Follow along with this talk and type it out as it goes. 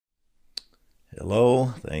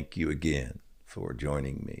Hello, thank you again for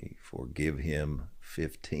joining me for Give Him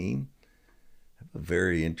 15. I have a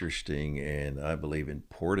very interesting and I believe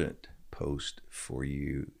important post for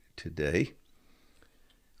you today.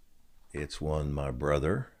 It's one my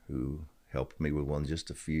brother, who helped me with one just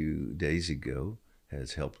a few days ago,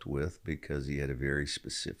 has helped with because he had a very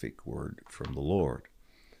specific word from the Lord.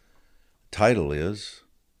 The title is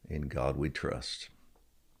In God We Trust.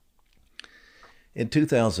 In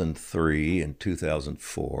 2003 and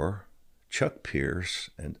 2004, Chuck Pierce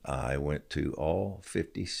and I went to all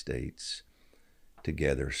 50 states to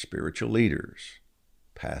gather spiritual leaders,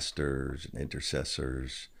 pastors, and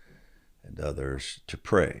intercessors, and others to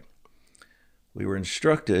pray. We were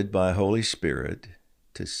instructed by Holy Spirit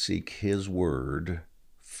to seek His word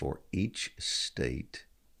for each state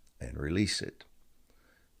and release it.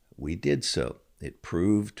 We did so. It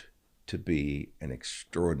proved to be an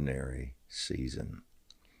extraordinary season.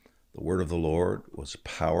 The word of the Lord was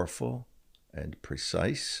powerful and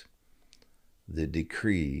precise, the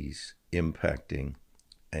decrees impacting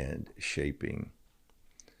and shaping.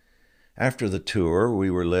 After the tour, we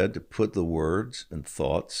were led to put the words and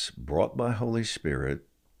thoughts brought by Holy Spirit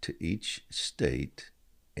to each state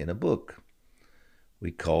in a book.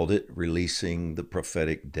 We called it Releasing the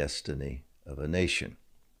Prophetic Destiny of a Nation.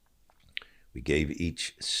 We gave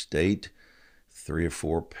each state 3 or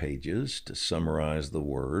 4 pages to summarize the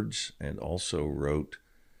words, and also wrote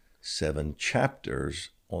 7 chapters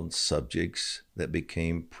on subjects that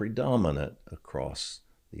became predominant across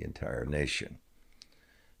the entire nation.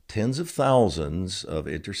 Tens of thousands of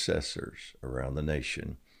intercessors around the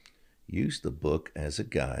nation used the book as a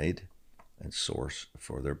guide and source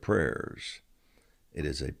for their prayers. It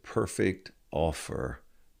is a perfect offer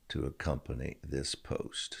to accompany this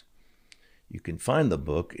post. You can find the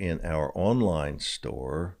book in our online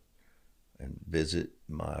store and visit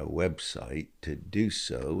my website to do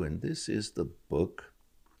so. And this is the book.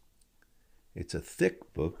 It's a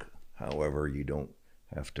thick book. However, you don't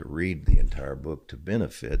have to read the entire book to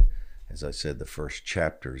benefit. As I said, the first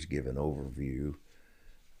chapters give an overview.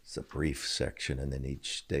 It's a brief section, and then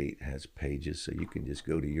each state has pages. So you can just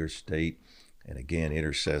go to your state. And again,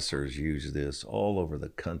 intercessors use this all over the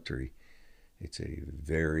country. It's a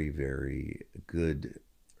very, very good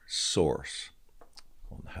source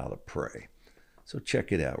on how to pray. So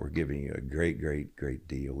check it out. We're giving you a great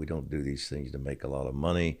deal. We don't do these things to make a lot of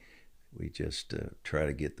money. We just try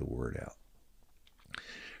to get the word out.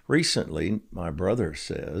 Recently, my brother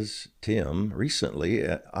says, Tim, recently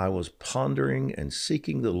I was pondering and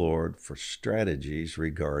seeking the Lord for strategies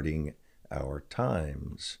regarding our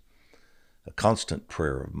times. A constant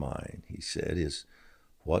prayer of mine, he said, is,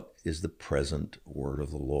 what is the present word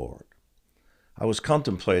of the Lord? I was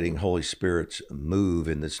contemplating Holy Spirit's move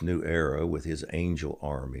in this new era with His angel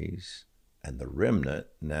armies and the remnant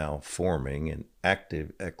now forming an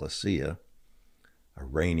active ecclesia, a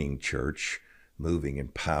reigning church moving in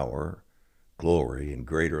power, glory, and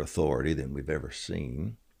greater authority than we've ever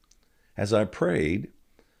seen. As I prayed,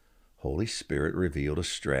 Holy Spirit revealed a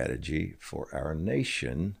strategy for our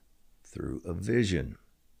nation through a vision.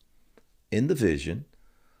 In the vision,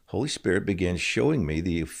 Holy Spirit began showing me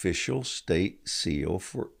the official state seal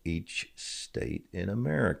for each state in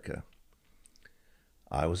America.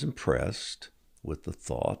 I was impressed with the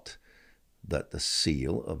thought that the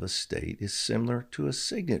seal of a state is similar to a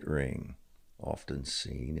signet ring, often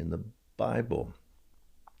seen in the Bible.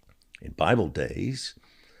 In Bible days,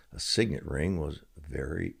 a signet ring was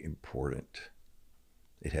very important.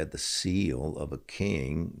 It had the seal of the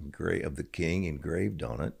king engraved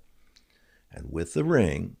on it, and with the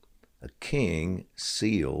ring, a king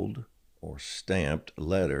sealed or stamped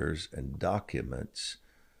letters and documents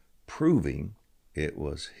proving it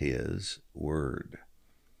was his word.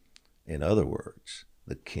 In other words,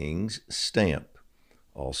 the king's stamp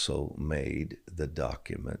also made the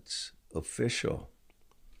documents official.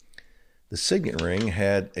 The signet ring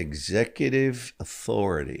had executive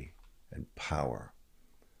authority and power.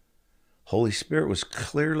 Holy Spirit was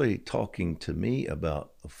clearly talking to me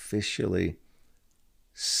about officially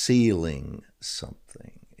sealing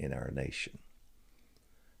something in our nation.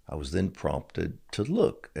 I was then prompted to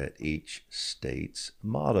look at each state's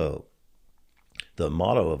motto. The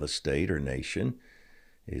motto of a state or nation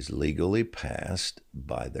is legally passed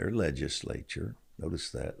by their legislature. Notice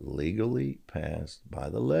that, legally passed by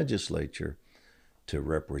the legislature to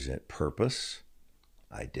represent purpose,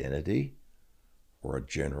 identity, or a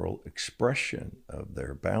general expression of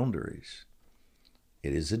their boundaries.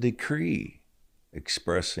 It is a decree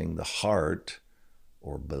expressing the heart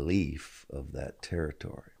or belief of that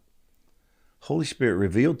territory. Holy Spirit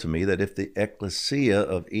revealed to me that if the ecclesia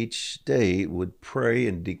of each state would pray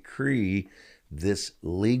and decree this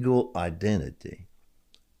legal identity,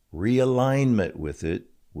 realignment with it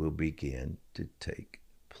will begin to take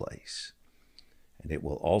place. And it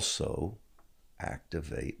will also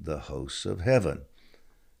activate the hosts of heaven.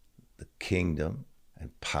 The kingdom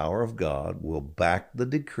and power of God will back the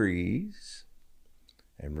decrees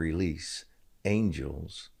and release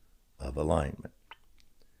angels of alignment.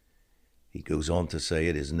 He goes on to say,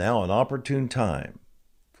 it is now an opportune time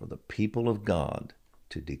for the people of God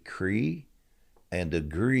to decree and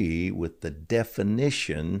agree with the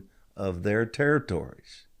definition of their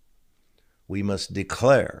territories. We must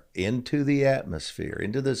declare into the atmosphere,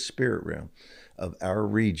 into the spirit realm of our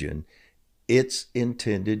region, its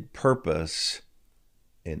intended purpose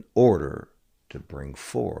in order to bring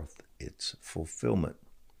forth its fulfillment.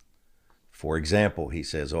 For example, he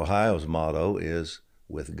says, Ohio's motto is,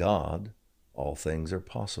 with God, all things are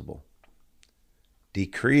possible.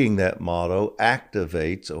 Decreeing that motto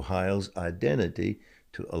activates Ohio's identity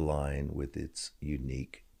to align with its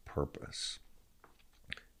unique purpose.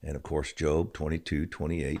 And of course, Job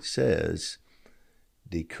 22:28 says,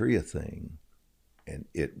 decree a thing and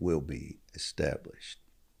it will be established.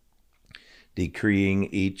 Decreeing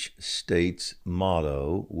each state's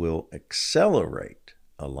motto will accelerate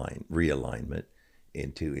realignment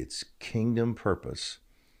into its kingdom purpose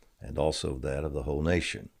and also that of the whole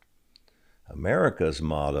nation. America's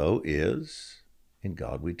motto is, in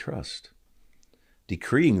God we trust.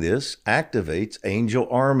 Decreeing this activates angel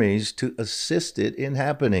armies to assist it in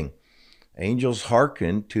happening. Angels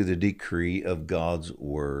hearken to the decree of God's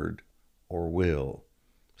word or will.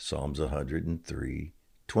 Psalms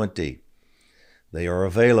 103:20. They are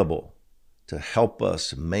available to help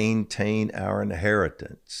us maintain our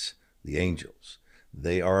inheritance, the angels.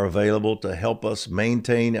 They are available to help us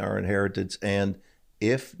maintain our inheritance and,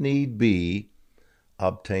 if need be,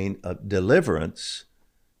 obtain a deliverance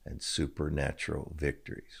and supernatural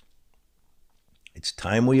victories. It's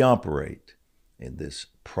time we operate in this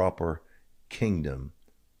proper kingdom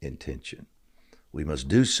intention. We must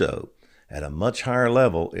do so at a much higher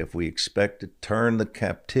level if we expect to turn the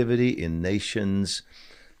captivity in nations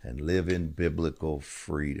and live in biblical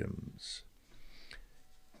freedoms.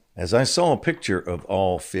 As I saw a picture of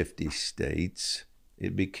all 50 states,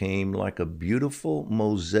 it became like a beautiful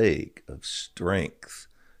mosaic of strength,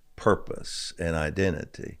 purpose, and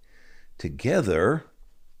identity. Together,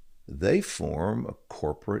 they form a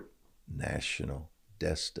corporate national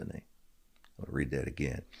destiny. I'll read that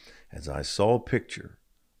again. As I saw a picture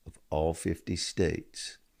of all 50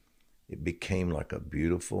 states, it became like a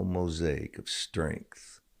beautiful mosaic of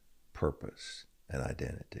strength, purpose, and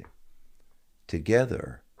identity.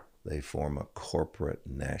 Together, they form a corporate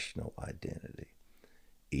national identity.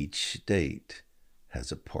 Each state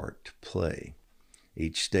has a part to play.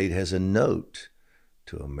 Each state has a note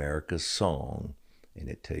to America's song, and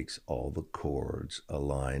it takes all the chords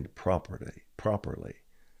aligned properly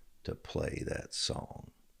to play that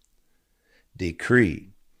song.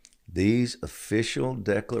 Decree. These official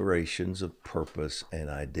declarations of purpose and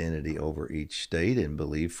identity over each state and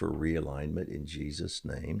believe for realignment in Jesus'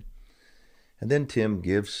 name. And then Tim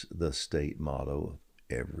gives the state motto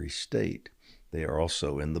of every state. They are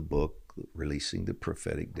also in the book, Releasing the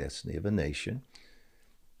Prophetic Destiny of a Nation.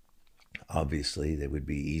 Obviously, they would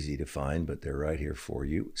be easy to find, but they're right here for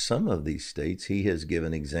you. Some of these states, he has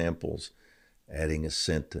given examples, adding a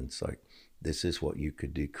sentence like, this is what you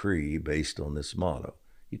could decree based on this motto.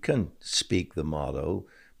 You can speak the motto,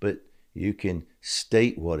 but you can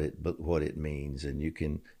state what it means, and you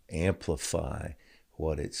can amplify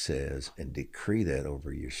what it says and decree that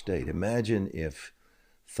over your state. Imagine if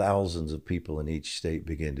thousands of people in each state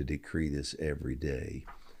begin to decree this every day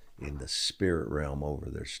in the spirit realm over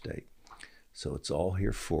their state. So it's all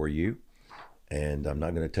here for you, and I'm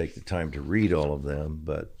not going to take the time to read all of them,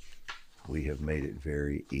 but we have made it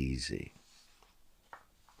very easy.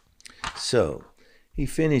 So he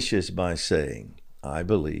finishes by saying, I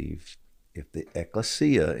believe if the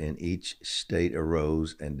ecclesia in each state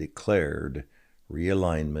arose and declared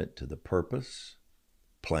realignment to the purpose,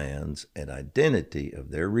 plans, and identity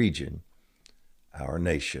of their region, our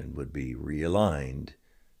nation would be realigned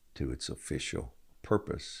to its official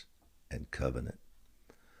purpose and covenant.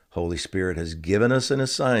 Holy Spirit has given us an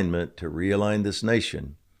assignment to realign this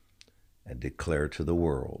nation and declare to the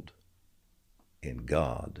world, in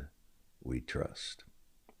God we trust.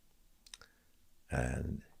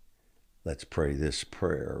 And let's pray this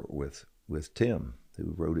prayer with Tim,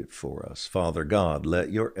 who wrote it for us. Father God,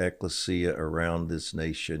 let your ecclesia around this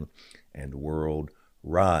nation and world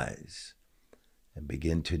rise and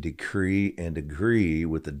begin to decree and agree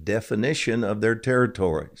with the definition of their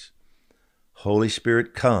territories. Holy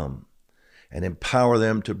Spirit, come and empower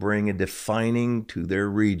them to bring a defining to their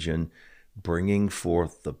region, bringing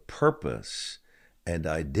forth the purpose and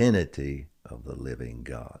identity of the living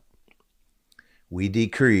God. We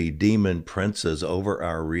decree demon princes over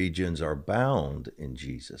our regions are bound in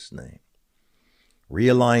Jesus' name.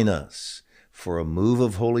 Realign us for a move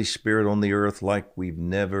of Holy Spirit on the earth like we've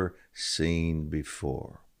never seen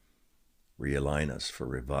before. Realign us for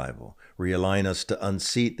revival. Realign us to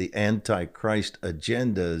unseat the Antichrist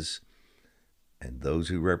agendas and those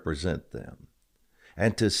who represent them,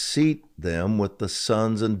 and to seat them with the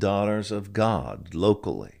sons and daughters of God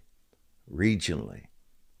locally, regionally,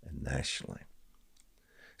 and nationally.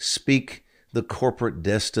 Speak the corporate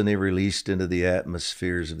destiny released into the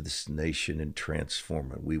atmospheres of this nation and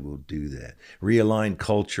transform it. We will do that. Realign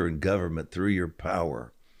culture and government through your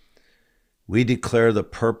power. We declare the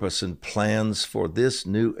purpose and plans for this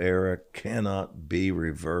new era cannot be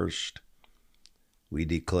reversed. We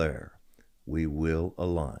declare we will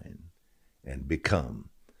align and become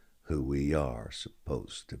who we are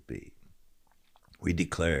supposed to be. We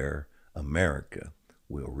declare America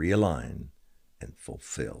will realign and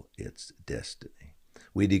fulfill its destiny.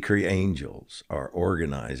 We decree angels are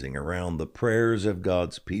organizing around the prayers of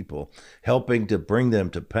God's people, helping to bring them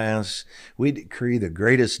to pass. We decree the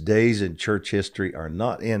greatest days in church history are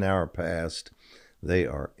not in our past. They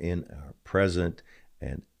are in our present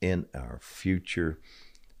and in our future.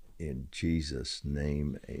 In Jesus'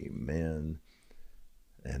 name, amen.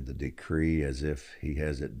 And the decree, as if he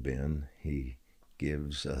has it been, he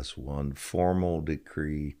gives us one formal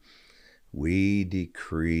decree. We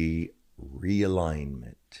decree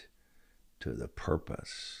realignment to the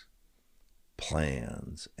purpose,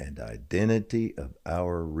 plans, and identity of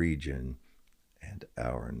our region and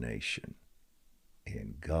our nation.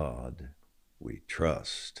 In God we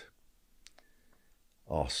trust.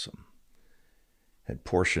 Awesome. And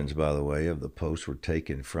portions, by the way, of the post were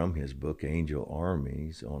taken from his book, Angel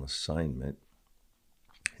Armies on Assignment.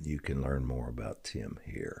 You can learn more about Tim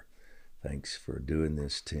here. Thanks for doing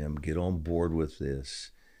this, Tim. Get on board with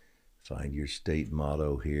this. Find your state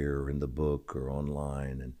motto here in the book or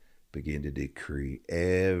online and begin to decree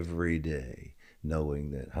every day,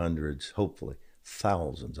 knowing that hundreds, hopefully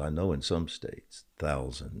thousands, I know in some states,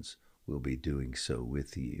 thousands will be doing so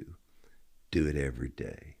with you. Do it every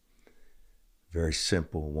day. Very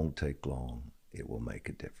simple, won't take long. It will make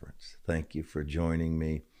a difference. Thank you for joining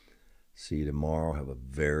me. See you tomorrow. Have a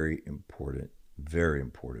very important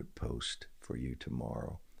post for you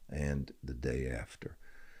tomorrow and the day after.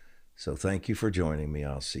 So thank you for joining me.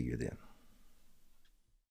 I'll see you then.